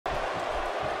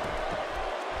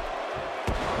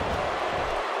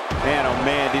Man, oh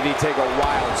man, did he take a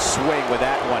wild swing with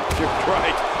that one. You're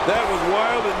right. That was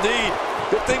wild indeed.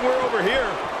 Good thing we're over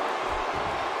here.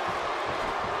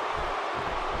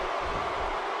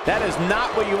 That is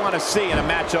not what you want to see in a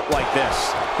matchup like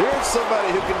this. Here's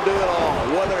somebody who can do it all,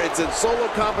 whether it's in solo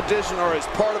competition or as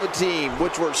part of a team,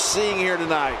 which we're seeing here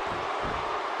tonight.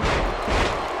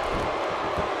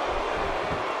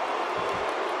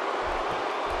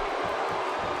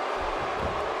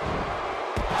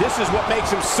 This is what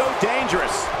makes him so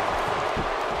dangerous.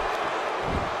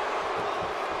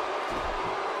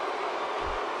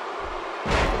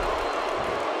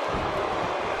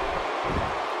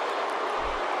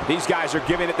 These guys are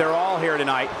giving it their all here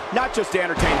tonight, not just to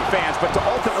entertain the fans, but to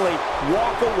ultimately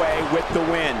walk away with the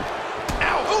win.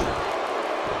 Ow! Ooh.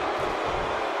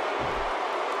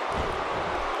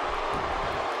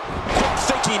 Quick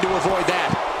thinking to avoid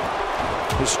that.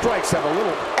 The strikes have a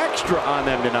little extra on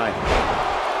them tonight.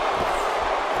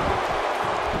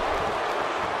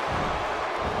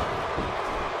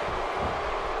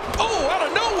 Oh, out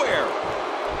of nowhere!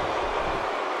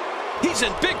 He's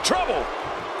in big trouble.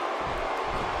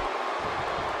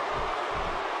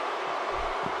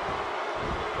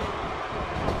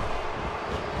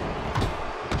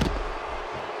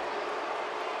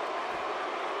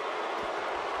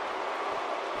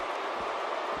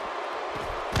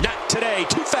 Today,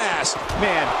 too fast.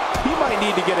 Man, he might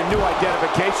need to get a new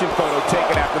identification photo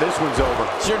taken after this one's over.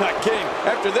 You're not kidding.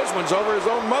 After this one's over, his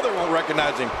own mother won't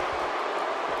recognize him.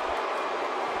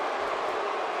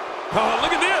 Oh,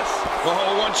 look at this.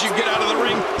 Oh, once you get out of the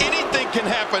ring, anything can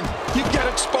happen. You've got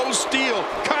exposed steel,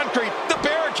 concrete, the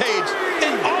barricades,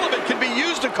 and all of it can be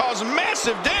used to cause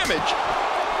massive damage.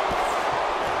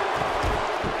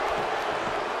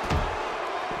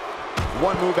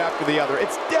 One move after the other.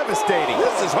 It's devastating.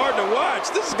 This is hard to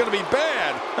watch. This is going to be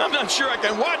bad. I'm not sure I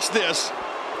can watch this.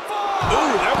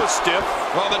 Ooh, that was stiff.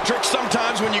 Well, the trick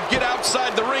sometimes when you get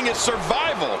outside the ring is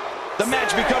survival. The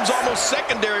match becomes almost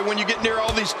secondary when you get near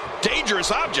all these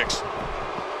dangerous objects.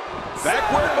 Back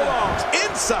where it belongs,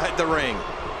 inside the ring.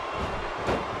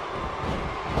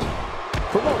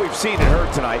 From what we've seen and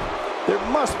heard tonight, there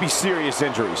must be serious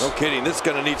injuries. No kidding. This is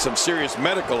going to need some serious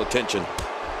medical attention.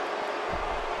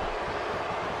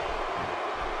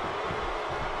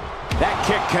 That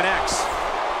kick connects.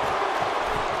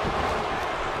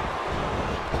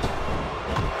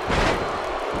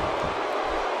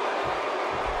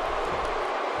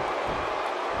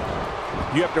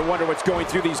 You have to wonder what's going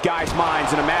through these guys' minds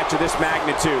in a match of this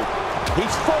magnitude.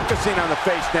 He's focusing on the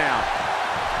face now.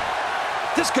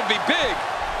 This could be big.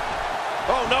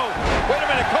 Oh, no. Wait a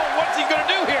minute, Cole. What's he going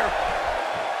to do here?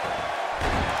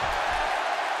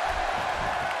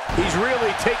 He's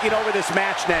really taking over this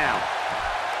match now.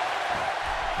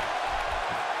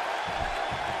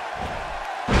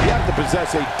 To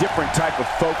possess a different type of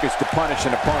focus to punish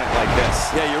an opponent like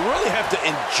this. Yeah, you really have to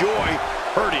enjoy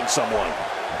hurting someone.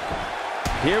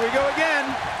 Here we go again.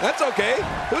 That's okay.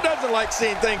 Who doesn't like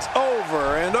seeing things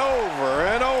over and over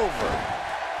and over?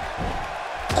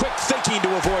 Quick thinking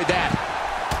to avoid that.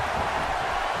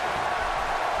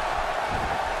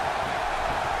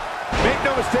 Make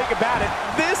no mistake about it,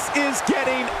 this is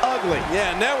getting ugly.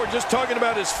 Yeah, now we're just talking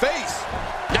about his face.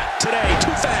 Not today,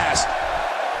 too fast.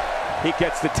 He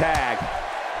gets the tag.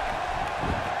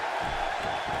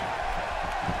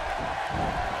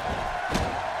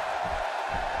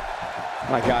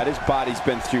 My God, his body's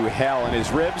been through hell, and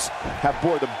his ribs have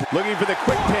bore the... Looking for the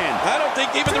quick pin. I don't think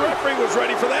even the referee was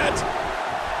ready for that.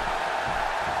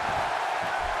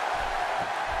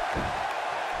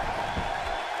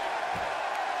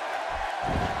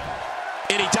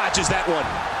 And he dodges that one.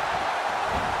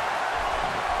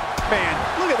 Man,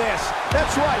 look at this.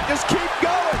 That's right, just keep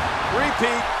going.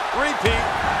 Repeat, repeat.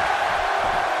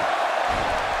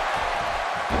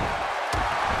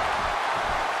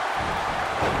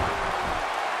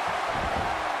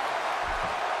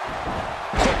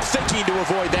 Quick thinking to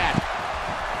avoid that.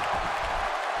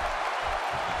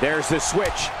 There's the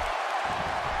switch.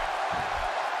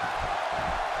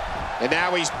 And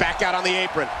now he's back out on the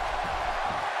apron.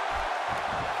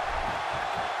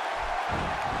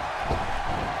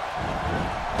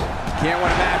 Can't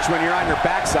win a match when you're on your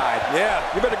backside. Yeah,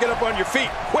 you better get up on your feet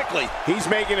quickly. He's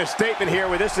making a statement here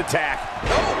with this attack.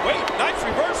 Oh, wait, nice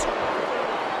reversal.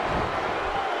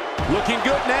 Looking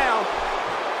good now.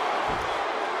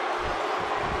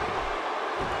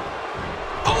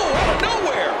 Oh, out of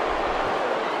nowhere.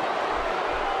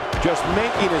 Just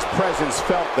making his presence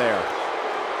felt there.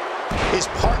 His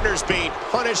partner's being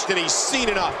punished and he's seen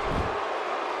enough.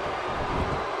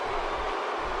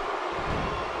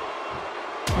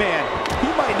 Man, he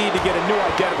might need to get a new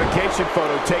identification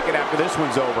photo taken after this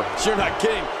one's over. You're not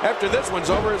kidding. After this one's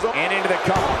over, it's over. And into the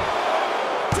cover.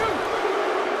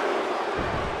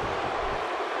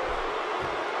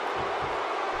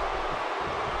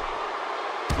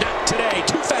 Not today.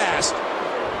 Too fast.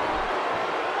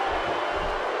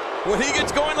 When he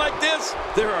gets going like this,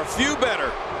 there are a few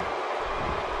better.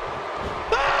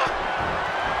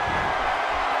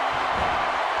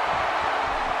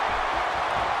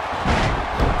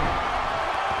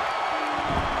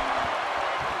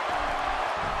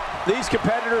 These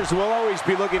competitors will always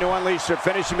be looking to unleash their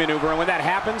finishing maneuver, and when that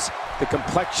happens, the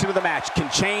complexion of the match can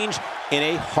change in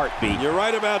a heartbeat. You're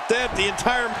right about that.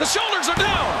 The shoulders are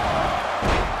down.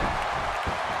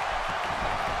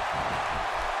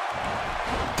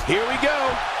 Here we go.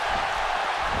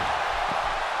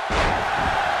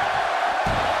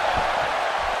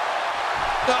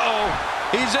 Uh-oh.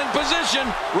 He's in position,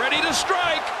 ready to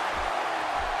strike.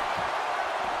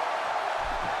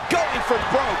 Going for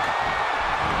broke.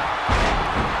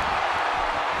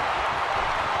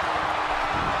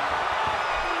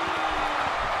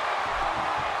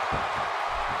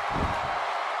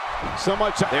 So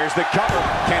much. There's the cover.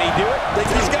 Can he do it? Think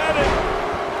he's got it.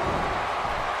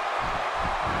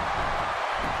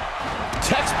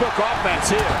 Textbook offense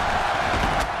here.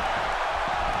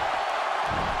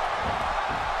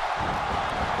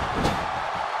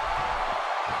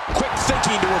 Quick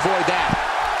thinking to avoid that.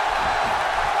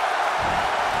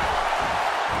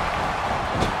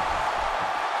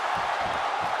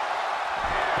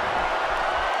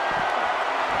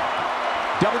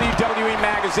 WWE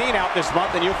Magazine out this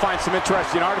month, and you'll find some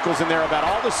interesting articles in there about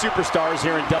all the superstars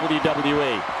here in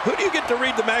WWE. Who do you get to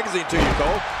read the magazine to, you,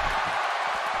 Cole?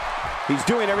 He's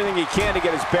doing everything he can to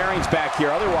get his bearings back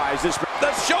here. Otherwise, this...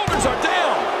 The shoulders are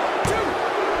down.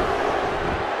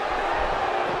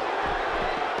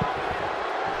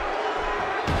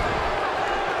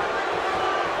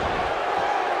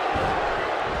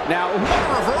 Now, what a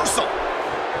reversal.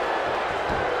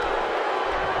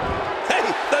 Hey,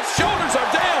 the shoulders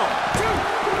are down.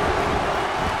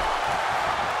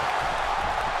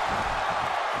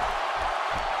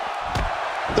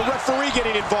 The referee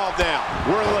getting involved now.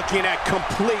 We're looking at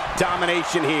complete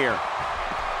domination here.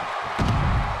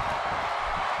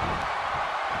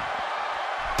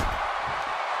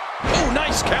 Oh,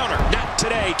 nice counter. Not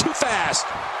today. Too fast.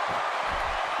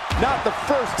 Not the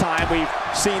first time we've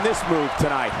seen this move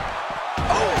tonight.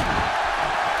 Oh!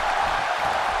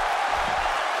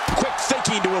 Quick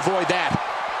thinking to avoid that.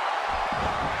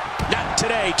 Not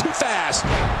today. Too fast.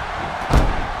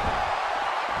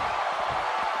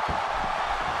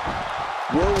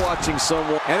 We're watching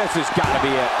someone, and this has got to be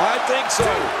it. I think so.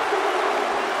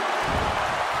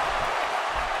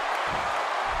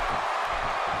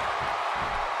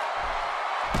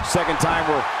 Second time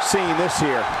we're seeing this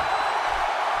here.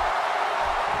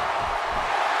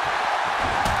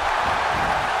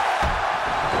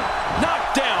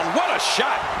 Knocked down. What a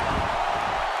shot.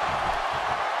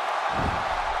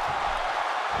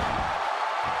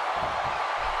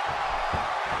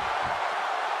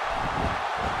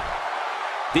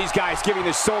 These guys giving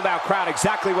this sold-out crowd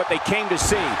exactly what they came to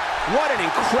see. What an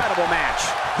incredible match.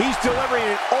 He's delivering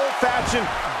an old-fashioned,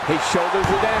 his shoulders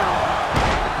are down.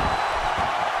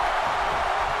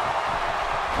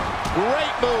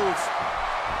 Great move.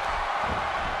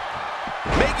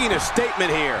 Making a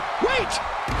statement here. Wait,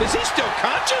 is he still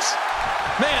conscious?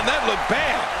 Man, that looked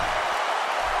bad.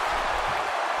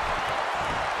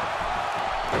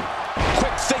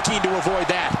 Quick thinking to avoid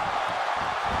that.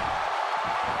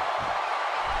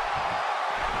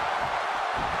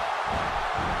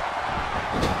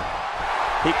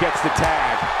 He gets the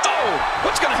tag. Oh,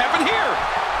 what's going to happen here?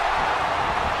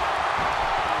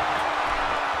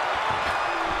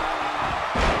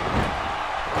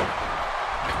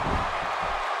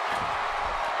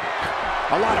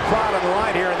 A lot of pride on the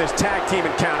line here in this tag team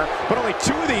encounter, but only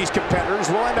two of these competitors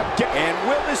will end up getting. And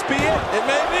will this be it? It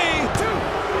may be.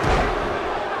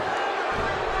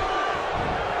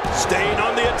 Staying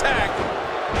on the attack.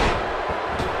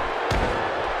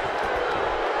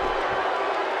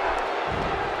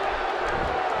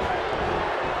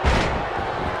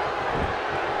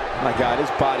 My God, his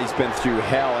body's been through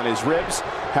hell, and his ribs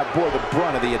have bore the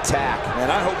brunt of the attack.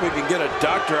 And I hope we can get a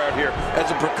doctor out here as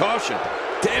a precaution.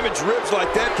 Damaged ribs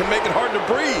like that can make it hard to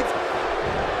breathe.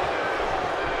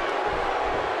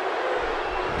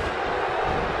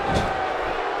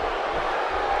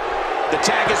 The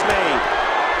tag is made.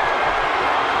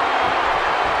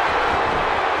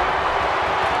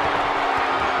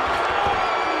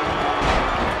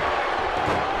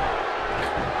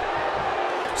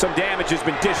 Some damage has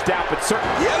been dished out, but certainly...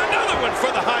 Yet another one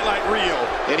for the highlight reel.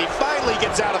 And he finally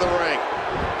gets out of the ring.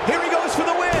 Here he goes for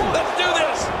the win. Let's do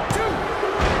this.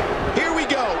 Here we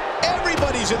go.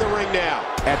 Everybody's in the ring now.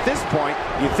 At this point,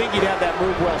 you'd think he'd have that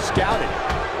move well scouted.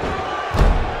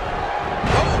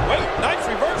 Oh, wait, nice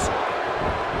reversal.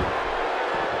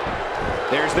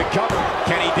 There's the cover.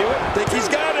 Can he do it? Think he's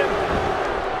got him.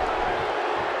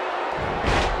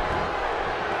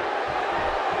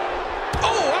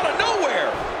 Oh, out of nowhere.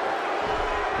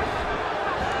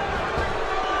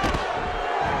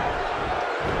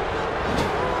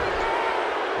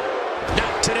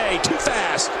 Not today, too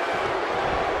fast.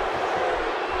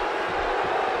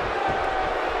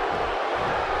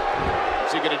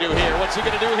 What's he gonna do here? What's he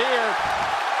gonna do here?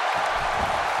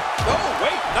 Oh,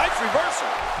 wait, nice reversal.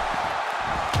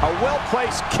 A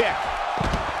well-placed kick.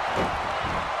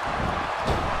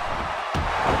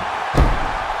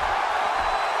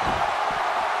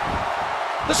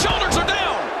 The shoulders are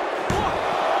down. 1,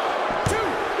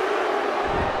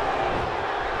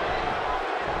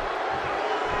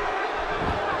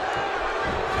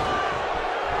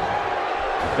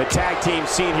 2. The tag team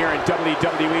scene here in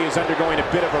WWE is undergoing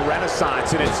a bit of a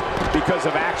renaissance, and it's because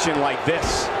of action like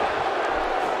this.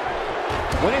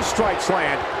 When his strikes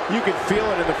land, you can feel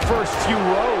it in the first few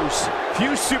rows.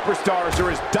 Few superstars are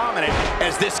as dominant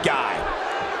as this guy.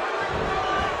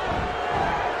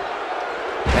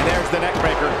 And there's the neck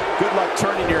breaker. Good luck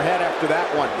turning your head after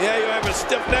that one. Yeah, you have a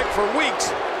stiff neck for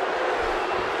weeks.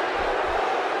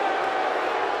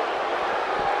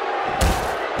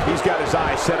 He's got his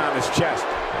eyes set on his chest.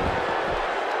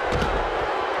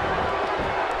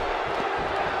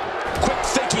 Quick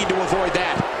thinking to avoid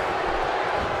that.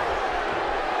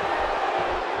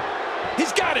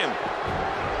 He's got him.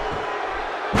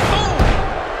 Boom!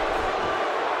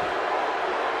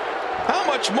 How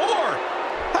much more?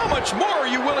 How much more are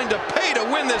you willing to pay to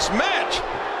win this match?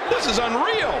 This is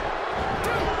unreal.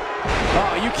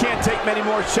 Oh, you can't take many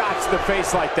more shots to the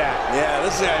face like that. Yeah,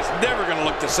 this guy's never going to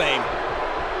look the same.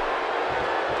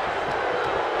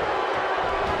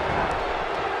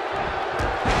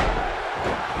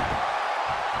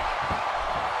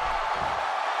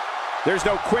 There's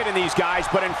no quit in these guys,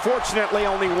 but unfortunately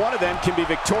only one of them can be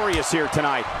victorious here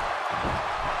tonight.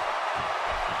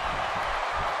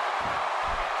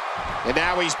 And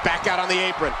now he's back out on the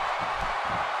apron.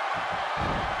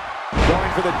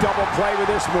 Going for the double play with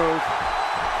this move.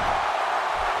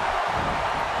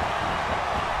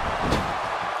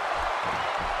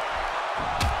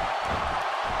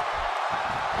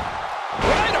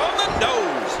 Right on the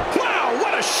nose. Wow,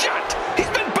 what a shot. He's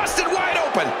been busted wide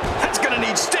open. That's going to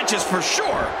need stitches for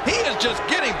sure. He is just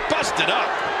getting busted up.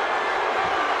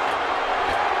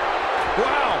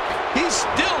 Wow, he's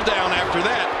still down after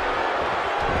that.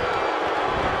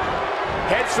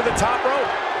 Heads for the top rope.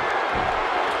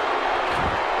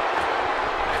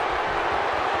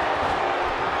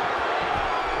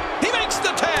 He makes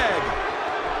the tag.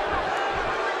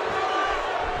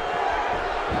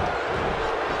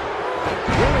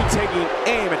 Really taking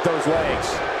aim at those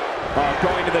legs.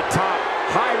 Going to the top.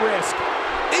 High risk.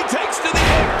 He takes to the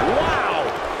air. Wow.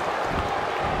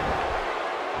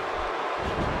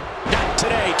 Not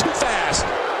today, too fast.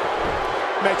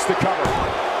 Makes the cover. 1,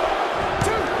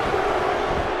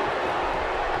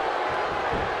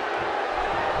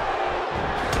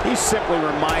 2. He's simply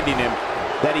reminding him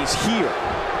that he's here.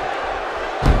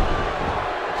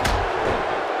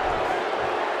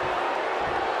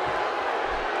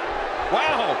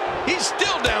 Wow, he's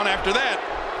still down after that.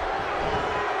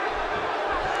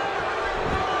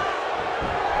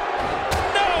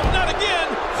 No, not again.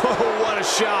 Oh, what a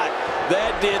shot.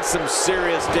 That did some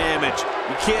serious damage.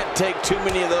 You can't take too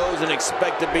many of those and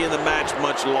expect to be in the match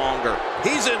much longer.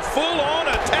 He's in full-on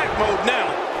attack mode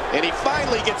now. And he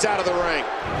finally gets out of the ring.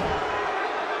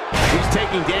 He's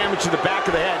taking damage to the back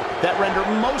of the head that render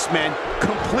most men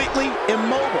completely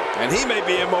immobile. And he may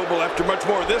be immobile after much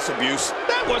more of this abuse.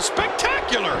 That was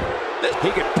spectacular.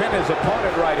 He could pin his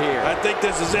opponent right here. I think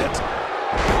this is it.